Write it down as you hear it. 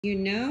You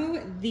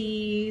know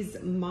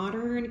these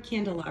modern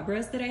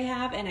candelabras that I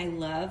have and I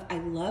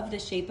love the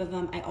shape of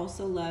them. I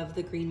also love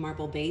the green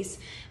marble base.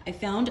 I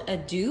found a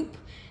dupe.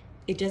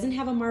 It doesn't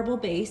have a marble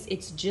base.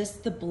 It's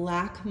just the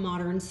black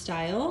modern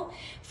style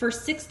for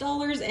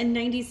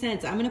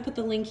 $6.90. I'm gonna put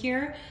the link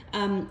here.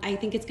 I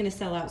think it's gonna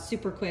sell out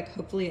super quick.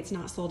 Hopefully it's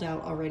not sold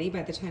out already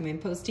by the time I'm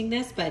posting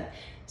this, but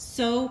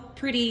so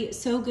pretty,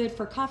 so good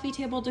for coffee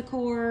table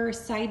decor,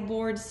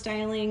 sideboard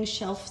styling,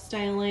 shelf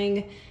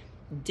styling,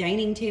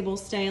 dining table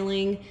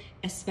styling,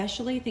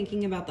 especially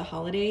thinking about the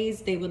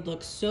holidays. They would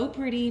look so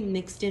pretty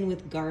mixed in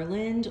with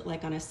garland,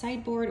 like on a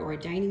sideboard or a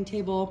dining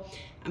table.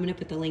 I'm gonna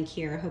put the link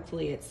here.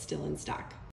 Hopefully it's still in stock.